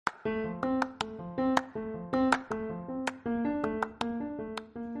Do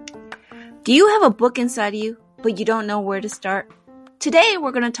you have a book inside of you, but you don't know where to start? Today,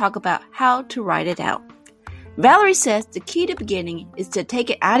 we're going to talk about how to write it out. Valerie says the key to beginning is to take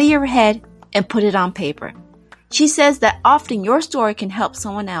it out of your head and put it on paper. She says that often your story can help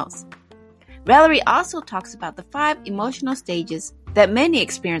someone else. Valerie also talks about the 5 emotional stages that many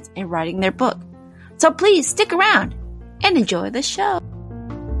experience in writing their book. So please stick around and enjoy the show.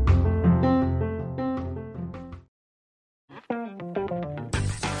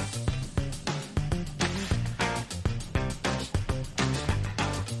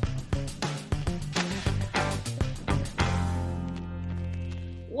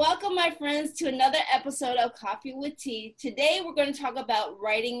 Welcome, my friends, to another episode of Coffee with Tea. Today, we're going to talk about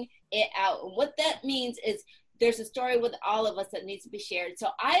writing it out. And what that means is there's a story with all of us that needs to be shared. So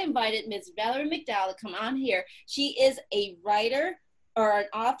I invited Ms. Valerie McDowell to come on here. She is a writer, or an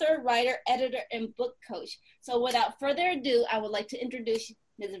author, writer, editor, and book coach. So without further ado, I would like to introduce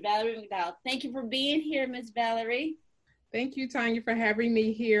Ms. Valerie McDowell. Thank you for being here, Ms. Valerie. Thank you, Tanya, for having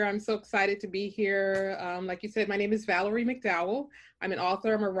me here. I'm so excited to be here. Like you said, my name is Valerie McDowell. I'm an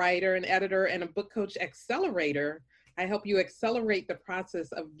author, I'm a writer, an editor, and a book coach accelerator. I help you accelerate the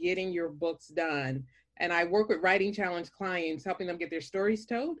process of getting your books done. And I work with Writing Challenge clients, helping them get their stories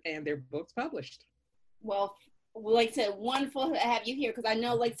told and their books published. Well, like I said, wonderful to have you here, because I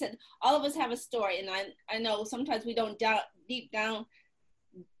know, like I said, all of us have a story. And I know sometimes we don't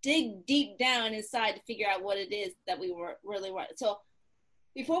dig deep down inside to figure out what it is that we were really want. So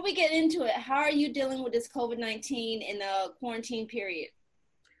before we get into it, how are you dealing with this COVID-19 in the quarantine period?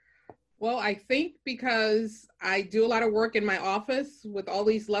 Well, I think because I do a lot of work in my office with all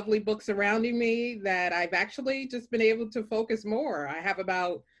these lovely books surrounding me that I've actually just been able to focus more. I have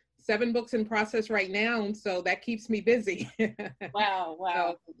about 7 books in process right now, so that keeps me busy. Wow.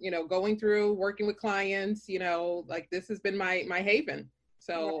 So, going through, working with clients, like this has been my haven.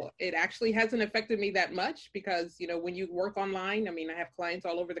 So It actually hasn't affected me that much because, when you work online, I have clients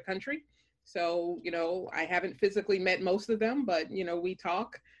all over the country. So, I haven't physically met most of them, but, we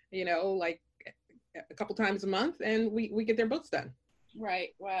talk, like a couple times a month and we get their books done. Right.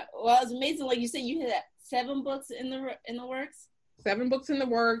 Well, it's amazing. Like you said, you had 7 books in the works? 7 books in the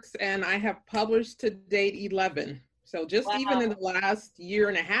works, and I have published to date 11. So just even in the last year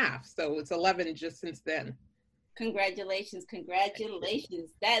and a half. So it's 11 just since then. Congratulations.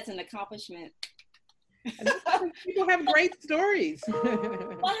 That's an accomplishment. People have great stories. Well,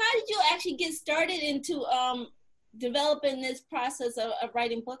 how did you actually get started into developing this process of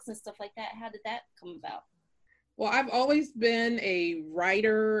writing books and stuff like that? How did that come about? Well, I've always been a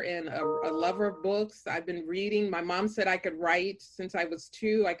writer and a lover of books. I've been reading. My mom said I could write since I was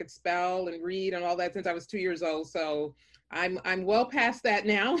 2. I could spell and read and all that since I was 2 years old. So I'm well past that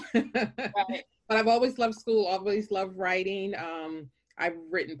now. Right. But I've always loved school, always loved writing. I've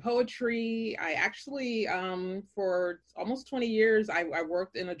written poetry. I actually, for almost 20 years, I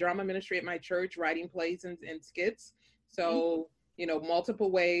worked in a drama ministry at my church, writing plays and skits. So,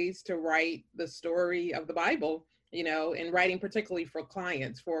 multiple ways to write the story of the Bible, and writing particularly for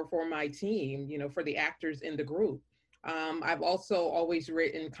clients, for my team, for the actors in the group. I've also always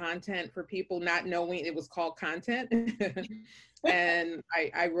written content for people, not knowing it was called content. And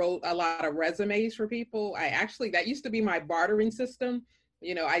I wrote a lot of resumes for people. That used to be my bartering system.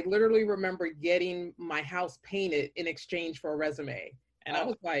 I literally remember getting my house painted in exchange for a resume. And I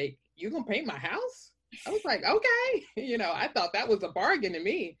was like, you gonna paint my house? I was like, okay. I thought that was a bargain to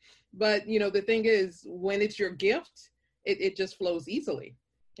me. But, the thing is, when it's your gift, it just flows easily.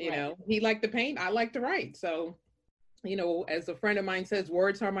 Right. He liked to paint, I like to write. So, as a friend of mine says,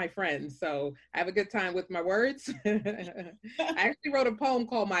 words are my friends. So I have a good time with my words. I actually wrote a poem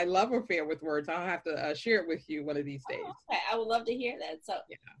called My Love Affair with Words. I'll have to share it with you one of these days. Oh, okay. I would love to hear that. So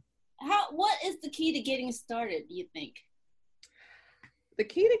what is the key to getting started, do you think? The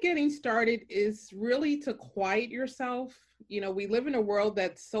key to getting started is really to quiet yourself. We live in a world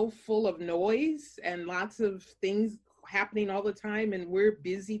that's so full of noise and lots of things happening all the time, and we're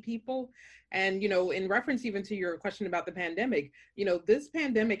busy people. And, in reference even to your question about the pandemic, this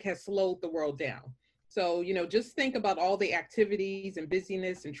pandemic has slowed the world down. So, just think about all the activities and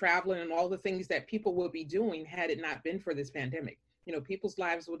busyness and traveling and all the things that people will be doing had it not been for this pandemic. People's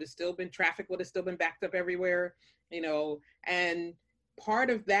lives would have still been, traffic would have still been backed up everywhere, and part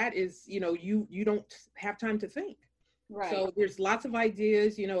of that is, you don't have time to think. Right. So there's lots of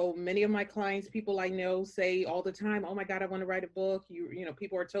ideas. Many of my clients, people I know, say all the time, oh my God, I want to write a book.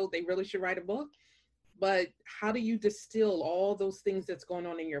 People are told they really should write a book. But how do you distill all those things that's going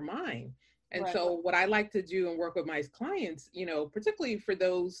on in your mind? And so what I like to do and work with my clients, particularly for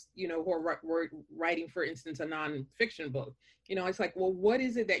those, who are writing, for instance, a nonfiction book, it's like, well, what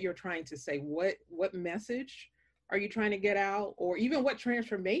is it that you're trying to say? What message are you trying to get out? Or even what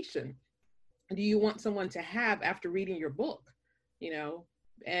transformation do you want someone to have after reading your book?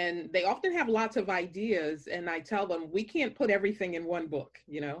 And they often have lots of ideas. And I tell them, we can't put everything in one book,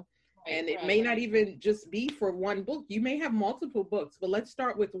 and it may not even just be for one book. You may have multiple books, but let's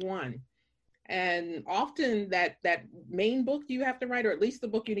start with one. And often that main book you have to write, or at least the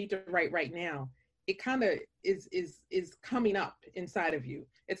book you need to write right now, it kind of is coming up inside of you.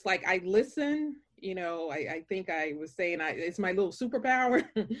 It's like, I listen, I think I was saying, it's my little superpower.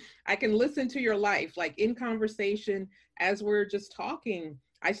 I can listen to your life, like in conversation, as we're just talking,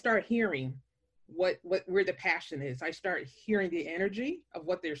 I start hearing where the passion is. I start hearing the energy of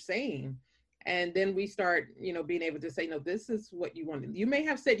what they're saying. And then we start, being able to say, no, this is what you wanted. You may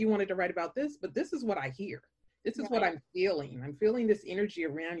have said you wanted to write about this, but this is what I hear. This is what I'm feeling. I'm feeling this energy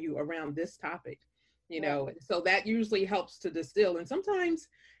around you, around this topic, so that usually helps to distill. And sometimes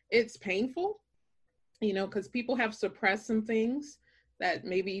it's painful, because people have suppressed some things that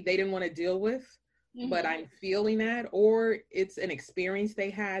maybe they didn't want to deal with, but I'm feeling that, or it's an experience they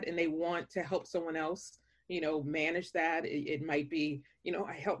had and they want to help someone else manage that. It might be,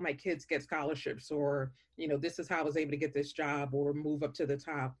 I help my kids get scholarships, or, this is how I was able to get this job or move up to the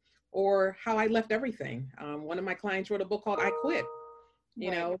top, or how I left everything. One of my clients wrote a book called I Quit,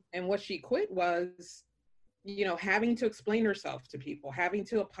 and what she quit was, having to explain herself to people, having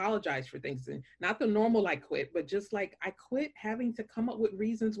to apologize for things, and not the normal I quit, but just like I quit having to come up with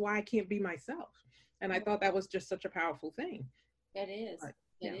reasons why I can't be myself. And I thought that was just such a powerful thing. That is.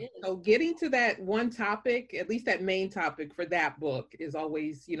 So getting to that one topic, at least that main topic for that book, is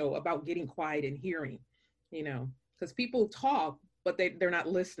always, about getting quiet and hearing, because people talk, but they're not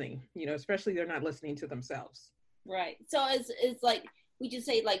listening, especially they're not listening to themselves. Right. So it's like, would you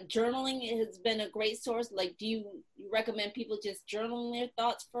say like journaling has been a great source? Like, do you recommend people just journaling their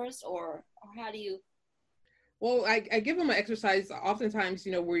thoughts first, or how do you? Well, I give them an exercise oftentimes,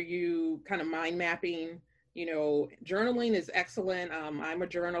 where you kind of mind mapping. Journaling is excellent. I'm a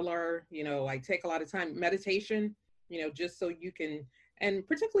journaler. I take a lot of time. Meditation, just so you can, and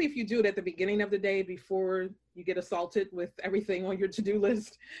particularly if you do it at the beginning of the day before you get assaulted with everything on your to-do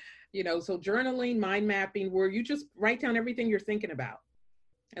list, so journaling, mind mapping, where you just write down everything you're thinking about.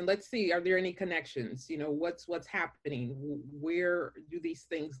 And let's see, are there any connections? What's happening? Where do these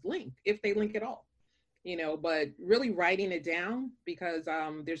things link, if they link at all? But really writing it down, because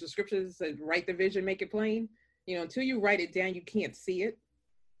there's a scripture that says, write the vision, make it plain. Until you write it down, you can't see it.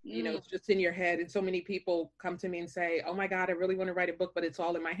 It's just in your head. And so many people come to me and say, oh my God, I really want to write a book, but it's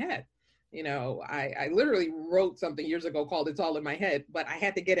all in my head. I literally wrote something years ago called It's All in My Head, but I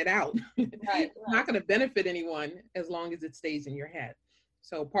had to get it out. It's not going to benefit anyone as long as it stays in your head.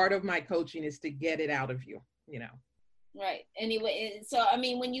 So part of my coaching is to get it out of you, Right. Anyway, so I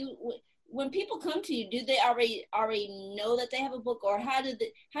mean, when people come to you, do they already know that they have a book, or how do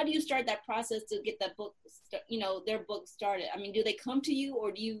you start that process to get that book, their book started? I mean, do they come to you,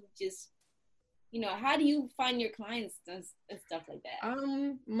 or do you just, how do you find your clients and stuff like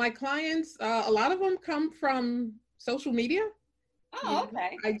that? My clients, a lot of them come from social media. Oh,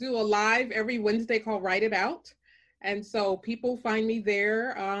 okay. I do a live every Wednesday called Write It Out. And so people find me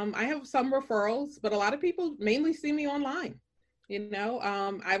there. I have some referrals, but a lot of people mainly see me online.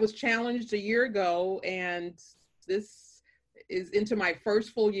 I was challenged a year ago, and this is into my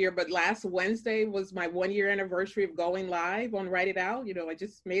first full year, but last Wednesday was my 1-year anniversary of going live on Write It Out. I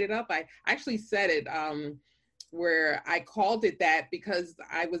just made it up. I actually said it where I called it that because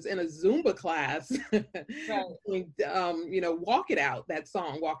I was in a Zumba class, Walk It Out, that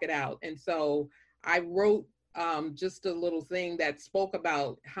song, Walk It Out. And so I wrote just a little thing that spoke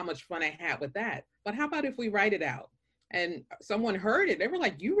about how much fun I had with that. But how about if we write it out? And someone heard it. They were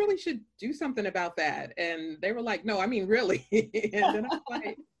like, you really should do something about that. And they were like, no, I mean, really. And then I was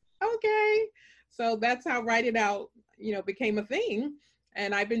like, okay. So that's how Write It Out, became a thing.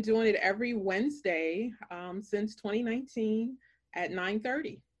 And I've been doing it every Wednesday since 2019 at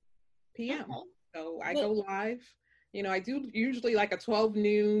 9:30 p.m. Okay. So I go live. I do usually like a 12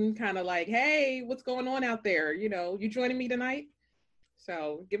 noon kind of like, hey, what's going on out there? You joining me tonight?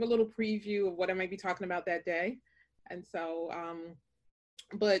 So give a little preview of what I might be talking about that day. And so,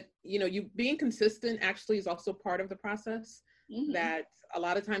 but, you being consistent actually is also part of the process. That a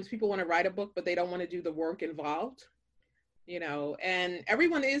lot of times people want to write a book, but they don't want to do the work involved, and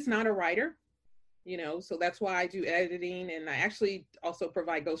everyone is not a writer, so that's why I do editing, and I actually also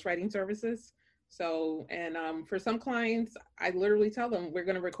provide ghostwriting services. So, and for some clients, I literally tell them, we're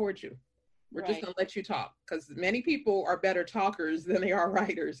going to record you. We're just going to let you talk, because many people are better talkers than they are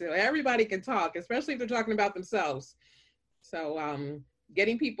writers. You know, everybody can talk, especially if they're talking about themselves. So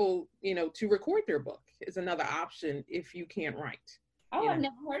getting people, you know, to record their book is another option if you can't write. Oh, I've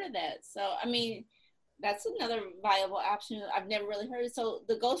never heard of that. So, I mean, that's another viable option. I've never really heard it. So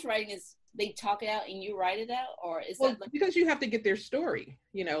the ghostwriting is they talk it out and you write it out, or is that because you have to get their story,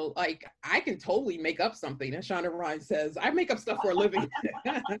 you know, like I can totally make up something. As Shonda Rhimes says, I make up stuff for a living.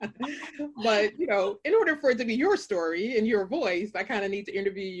 But, you know, in order for it to be your story and your voice, I kind of need to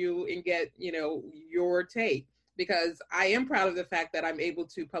interview you and get, you know, your take, because I am proud of the fact that I'm able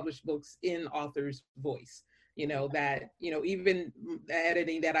to publish books in author's voice. You know, that, you know, even the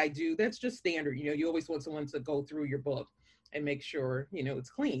editing that I do, that's just standard. You know, you always want someone to go through your book and make sure, you know, it's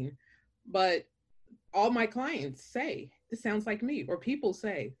clean. But all my clients say, this sounds like me, or people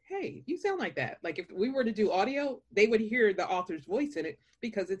say, hey, you sound like that. Like if we were to do audio, they would hear the author's voice in it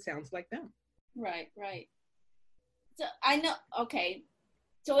because it sounds like them. Right, right. So I know, okay.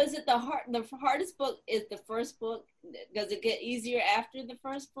 So is it the hardest book is the first book? Does it get easier after the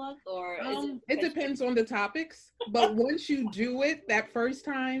first book, or is it depends on the topics. But once you do it that first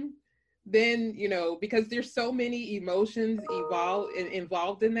time, then, you know, because there's so many emotions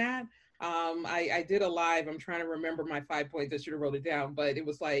involved in that. I did a live, I'm trying to remember my 5 points, I should have wrote it down, but it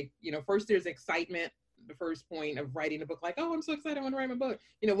was like, you know, first there's excitement, the first point of writing a book, like, oh, I'm so excited, I want to write my book,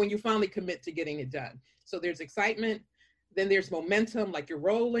 you know, when you finally commit to getting it done. So there's excitement, then there's momentum, like you're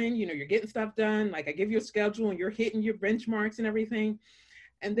rolling, you know, you're getting stuff done, like I give you a schedule and you're hitting your benchmarks and everything.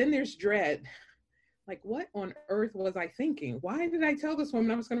 And then there's dread. Like, what on earth was I thinking? Why did I tell this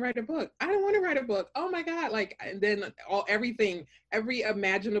woman I was going to write a book? I don't want to write a book. Oh my God. Like, and then every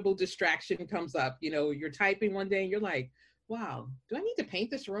imaginable distraction comes up. You know, you're typing one day and you're like, wow, do I need to paint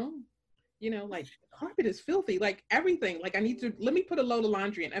this room? You know, like carpet is filthy, like everything. Like let me put a load of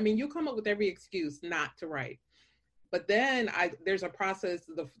laundry in. I mean, you'll come up with every excuse not to write. But then there's a process,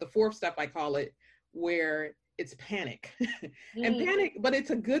 the fourth step, I call it, where it's panic. And panic, but it's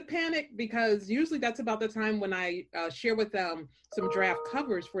a good panic, because usually that's about the time when I share with them some draft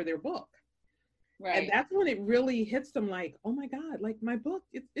covers for their book. Right. And that's when it really hits them, like, oh my God, like my book,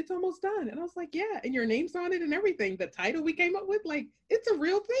 it's almost done. And I was like, yeah, and your name's on it and everything. The title we came up with, like, it's a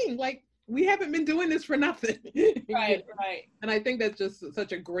real thing. Like, we haven't been doing this for nothing. Right, right. And I think that's just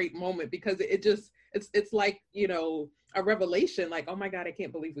such a great moment, because it's like, you know, a revelation, like, oh my God, I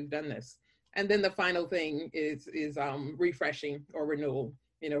can't believe we've done this. And then the final thing is refreshing or renewal,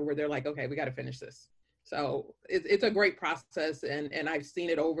 you know, where they're like, okay, we got to finish this. So it's a great process, and I've seen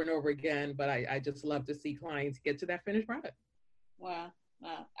it over and over again, but I just love to see clients get to that finished product. Wow.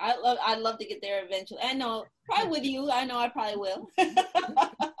 Wow. I'd love to get there eventually. I know, probably with you, I know I probably will.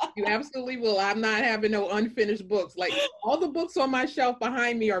 You absolutely will. I'm not having no unfinished books. Like, all the books on my shelf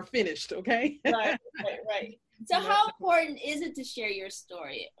behind me are finished, okay? Right. So how important is it to share your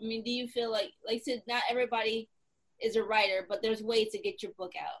story? I mean, do you feel like I said, not everybody is a writer, but there's ways to get your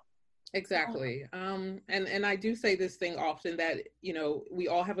book out? Exactly. And I do say this thing often, that, you know, we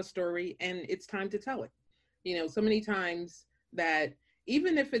all have a story and it's time to tell it. You know, so many times that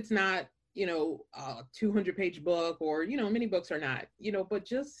even if it's not, you know, a 200-page book, or, you know, many books are not, you know, but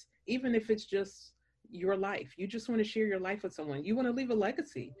just even if it's just your life, you just want to share your life with someone. You want to leave a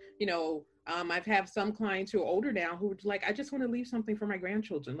legacy. You know, I've had some clients who are older now who are like, I just want to leave something for my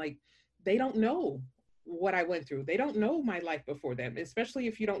grandchildren. Like, they don't know what I went through. They don't know my life before them, especially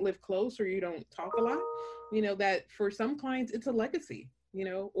if you don't live close or you don't talk a lot. You know, that for some clients, it's a legacy, you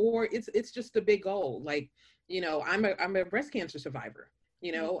know, or it's just a big goal. Like, you know, I'm a breast cancer survivor.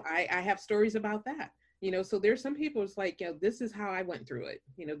 You know, I have stories about that. You know, so there's some people, it's like, you know, this is how I went through it.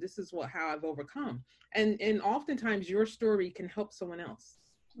 You know, this is how I've overcome. And oftentimes your story can help someone else.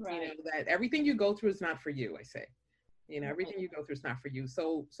 Right. You know, that everything you go through is not for you, I say. You know, everything you go through is not for you.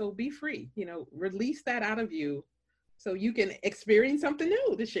 So be free, you know, release that out of you so you can experience something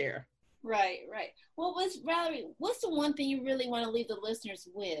new to share. Right. Well, Valerie, what's the one thing you really want to leave the listeners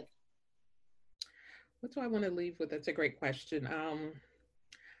with? What do I want to leave with? That's a great question.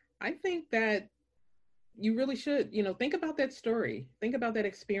 I think that you really should, you know, think about that story. Think about that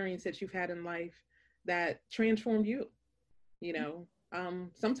experience that you've had in life that transformed you. You know,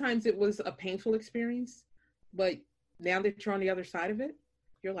 sometimes it was a painful experience, but now that you're on the other side of it,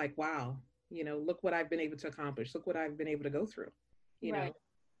 you're like, wow, you know, look what I've been able to accomplish. Look what I've been able to go through. You know,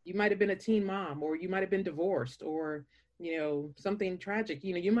 you might have been a teen mom, or you might have been divorced, or, you know, something tragic.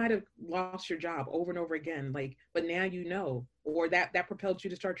 You know, you might have lost your job over and over again, like, but now you know, or that propelled you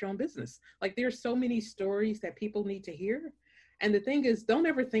to start your own business. Like, there's so many stories that people need to hear. And the thing is, don't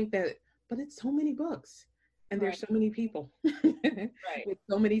ever think that, but it's so many books and there's so many people with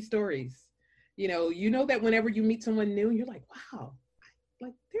so many stories. You know that whenever you meet someone new, you're like, wow,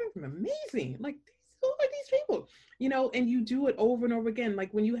 like they're amazing. Like, who are these people? And you do it over and over again.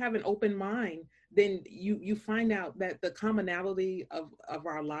 Like when you have an open mind, then you find out that the commonality of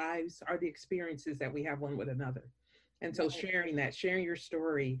our lives are the experiences that we have one with another. And so sharing your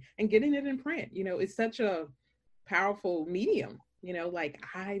story and getting it in print, it's such a powerful medium, like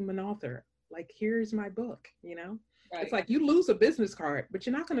I'm an author, like here's my book, Right. It's like you lose a business card, but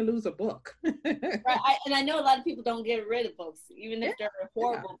you're not going to lose a book. Right. And I know a lot of people don't get rid of books, even if they're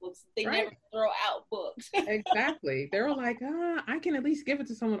horrible books. They never throw out books. Exactly. They're like, I can at least give it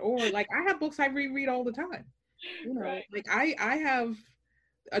to someone. Or like, I have books I reread all the time. Like I have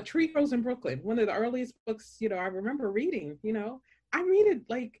A Tree Grows in Brooklyn, one of the earliest books, I remember reading, I read it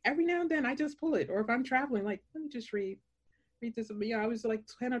like every now and then. I just pull it. Or if I'm traveling, like, let me just read this. I was like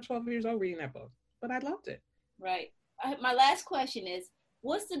 10 or 12 years old reading that book, but I loved it. Right. My last question is,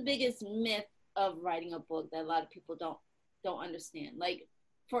 what's the biggest myth of writing a book that a lot of people don't understand? Like,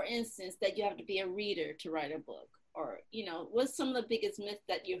 for instance, that you have to be a reader to write a book, or, what's some of the biggest myths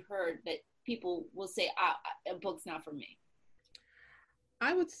that you heard that people will say, a book's not for me?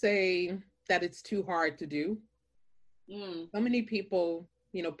 I would say that it's too hard to do. So many people,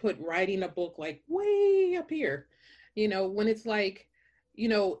 put writing a book like way up here, when it's like,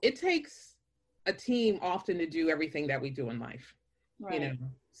 it takes a team often to do everything that we do in life. Right.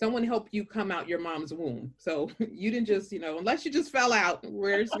 Someone helped you come out your mom's womb. So you didn't just, unless you just fell out,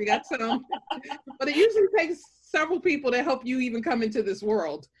 whereas we got some, but it usually takes several people to help you even come into this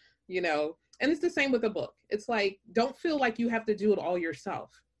world, and it's the same with a book. It's like, don't feel like you have to do it all yourself,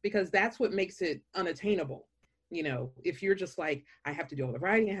 because that's what makes it unattainable. If you're just like, I have to do all the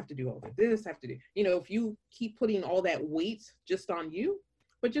writing, I have to do all of this, I have to do, if you keep putting all that weight just on you,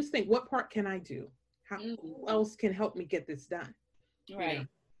 but just think, what part can I do? Who else can help me get this done? Right.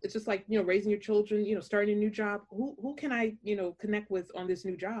 It's just like, raising your children, starting a new job. Who can I, connect with on this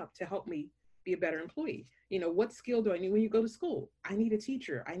new job to help me be a better employee? What skill do I need when you go to school? I need a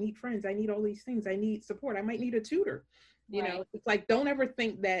teacher. I need friends. I need all these things. I need support. I might need a tutor. It's like, don't ever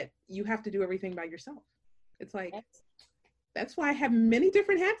think that you have to do everything by yourself. It's like, that's why I have many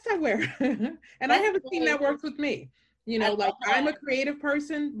different hats I wear. And I have a team that works with me. Like I'm a creative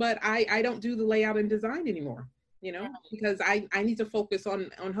person, but I don't do the layout and design anymore, because I need to focus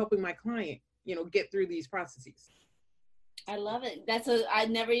on helping my client, get through these processes. I love it. I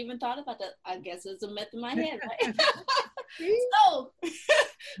never even thought about that. I guess it's a myth in my head, right? So,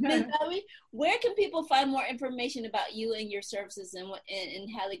 Ms. Valerie, where can people find more information about you and your services and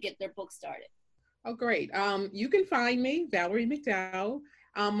how to get their book started? Oh, great. You can find me, Valerie McDowell.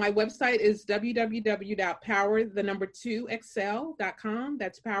 My website is www.power2xl.com.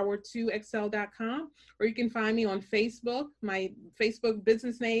 That's power2xl.com. Or you can find me on Facebook. My Facebook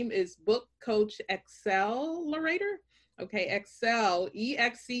business name is Book Coach Accelerator. Okay, Excel,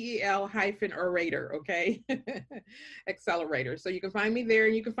 EXCEL-orator, okay? Accelerator. So you can find me there,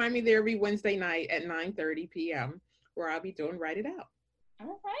 and you can find me there every Wednesday night at 9:30 p.m. where I'll be doing Write It Out.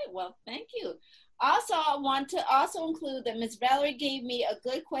 All right, well, thank you. Also, I want to also include that Ms. Valerie gave me a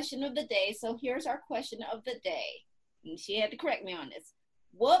good question of the day. So here's our question of the day. And she had to correct me on this.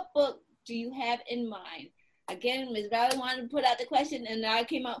 What book do you have in mind? Again, Ms. Valerie wanted to put out the question, and now I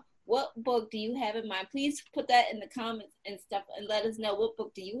came out, what book do you have in mind? Please put that in the comments and stuff and let us know what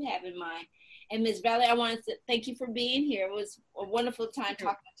book do you have in mind. And Ms. Valerie, I want to thank you for being here. It was a wonderful time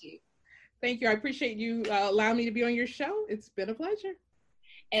talking to you. Thank you. I appreciate you allowing me to be on your show. It's been a pleasure.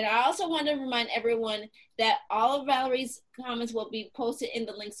 And I also want to remind everyone that all of Valerie's comments will be posted in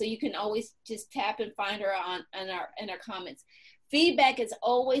the link, so you can always just tap and find her in our comments. Feedback is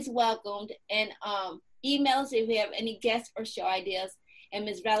always welcomed, and emails if you have any guests or show ideas. And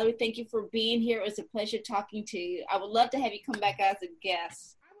Ms. Valerie, thank you for being here. It was a pleasure talking to you. I would love to have you come back as a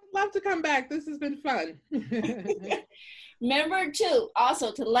guest. I would love to come back. This has been fun. Remember too,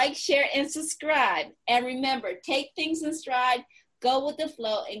 also to like, share, and subscribe. And remember, take things in stride. Go with the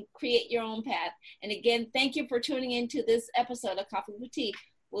flow and create your own path. And again, thank you for tuning into this episode of Coffee with Tea.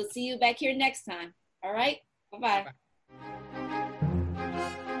 We'll see you back here next time. All right? Bye-bye. Bye-bye.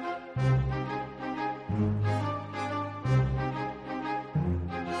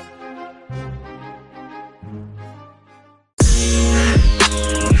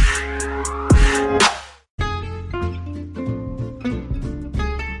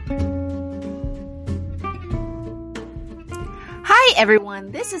 Hi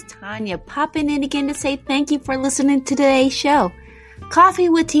everyone, this is Tanya popping in again to say thank you for listening to today's show. Coffee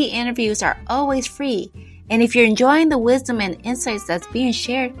with Tea interviews are always free, and if you're enjoying the wisdom and insights that's being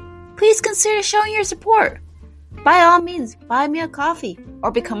shared, please consider showing your support. By all means, buy me a coffee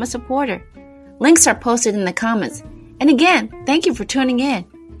or become a supporter. Links are posted in the comments. And again, thank you for tuning in.